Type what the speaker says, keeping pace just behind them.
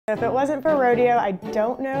If it wasn't for rodeo, I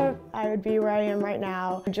don't know if I would be where I am right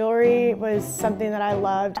now. Jewelry was something that I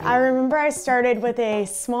loved. I remember I started with a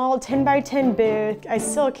small 10 by 10 booth. I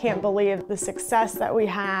still can't believe the success that we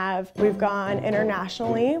have. We've gone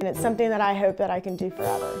internationally, and it's something that I hope that I can do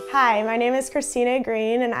forever. Hi, my name is Christina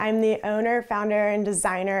Greene, and I'm the owner, founder, and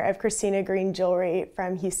designer of Christina Greene Jewelry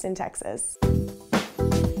from Houston, Texas.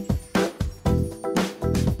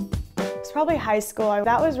 Probably high school.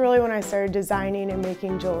 That was really when I started designing and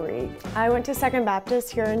making jewelry. I went to Second Baptist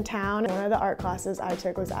here in town. One of the art classes I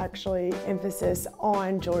took was actually emphasis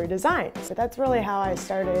on jewelry design. So that's really how I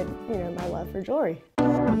started, my love for jewelry.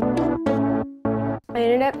 I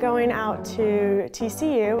ended up going out to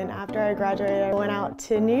TCU, and after I graduated, I went out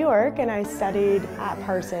to New York and I studied at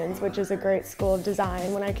Parsons, which is a great school of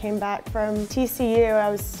design. When I came back from TCU, I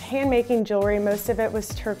was hand-making jewelry. Most of it was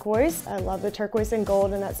turquoise. I love the turquoise and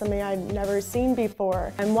gold, and that's something I'd never seen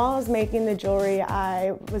before. And while I was making the jewelry,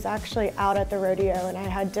 I was actually out at the rodeo, and I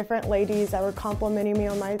had different ladies that were complimenting me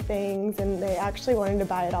on my things, and they actually wanted to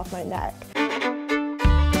buy it off my neck.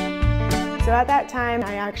 So at that time,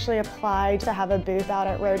 I actually applied to have a booth out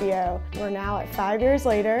at rodeo. We're now at 5 years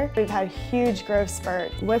later. We've had a huge growth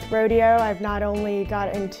spurt. With rodeo, I've not only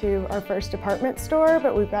got into our first department store,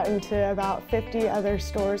 but we've got into about 50 other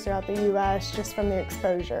stores throughout the US just from the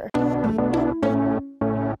exposure.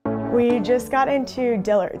 We just got into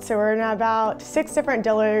Dillard, so we're in about 6 different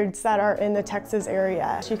Dillards that are in the Texas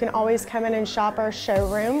area. So you can always come in and shop our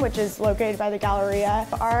showroom, which is located by the Galleria.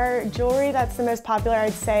 Our jewelry that's the most popular,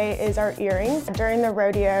 I'd say, is our earrings. During the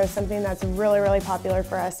rodeo, something that's really popular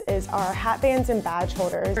for us is our hatbands and badge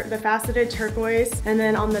holders. The faceted turquoise, and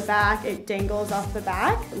then on the back, it dangles off the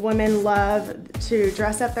back. Women love to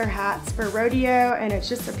dress up their hats for rodeo, and it's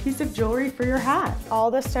just a piece of jewelry for your hat. All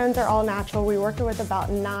the stones are all natural. We work with about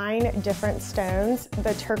 9 different stones.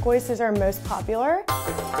 The turquoise is our most popular.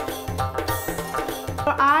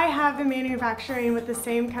 I have been manufacturing with the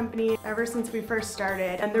same company ever since we first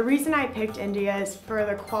started, and the reason I picked India is for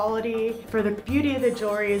the quality, for the beauty of the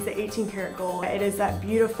jewelry is the 18 karat gold. It is that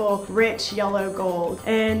beautiful, rich yellow gold,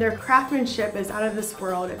 and their craftsmanship is out of this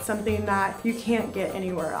world. It's something that you can't get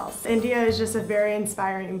anywhere else. India is just a very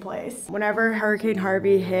inspiring place. Whenever Hurricane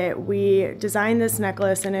Harvey hit, we designed this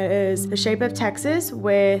necklace, and it is the shape of Texas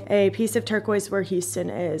with a piece of turquoise where Houston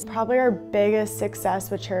is. Probably our biggest success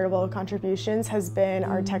with charitable contributions has been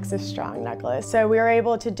our Texas Strong necklace. So we were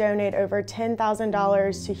able to donate over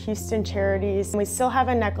 $10,000 to Houston charities. We still have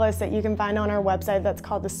a necklace that you can find on our website that's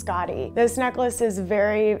called the Scotty. This necklace is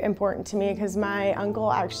very important to me because my uncle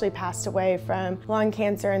actually passed away from lung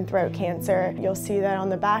cancer and throat cancer. You'll see that on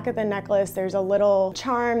the back of the necklace there's a little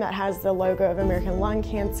charm that has the logo of American Lung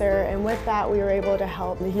Cancer, and with that we were able to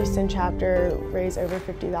help the Houston chapter raise over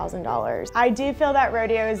 $50,000. I do feel that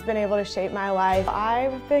rodeo has been able to shape my life.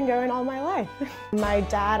 I've been going all my life. My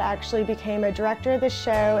dad actually became a director of the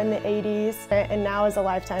show in the 80s and now is a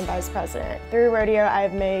lifetime vice president. Through rodeo,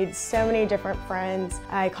 I've made so many different friends.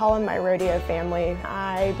 I call them my rodeo family.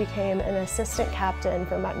 I became an assistant captain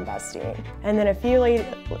for mutton busting. And then a few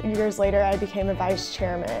years later, I became a vice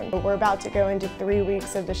chairman. We're about to go into 3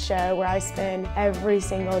 weeks of the show where I spend every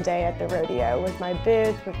single day at the rodeo with my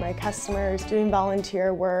booth, with my customers, doing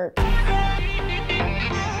volunteer work.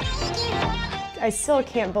 I still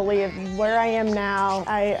can't believe where I am now.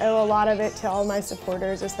 I owe a lot of it to all my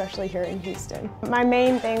supporters, especially here in Houston. My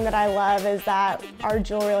main thing that I love is that our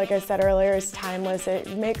jewelry, like I said earlier, is timeless.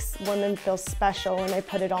 It makes women feel special when they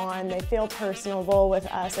put it on. They feel personable with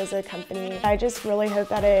us as a company. I just really hope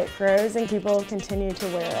that it grows and people continue to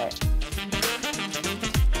wear it.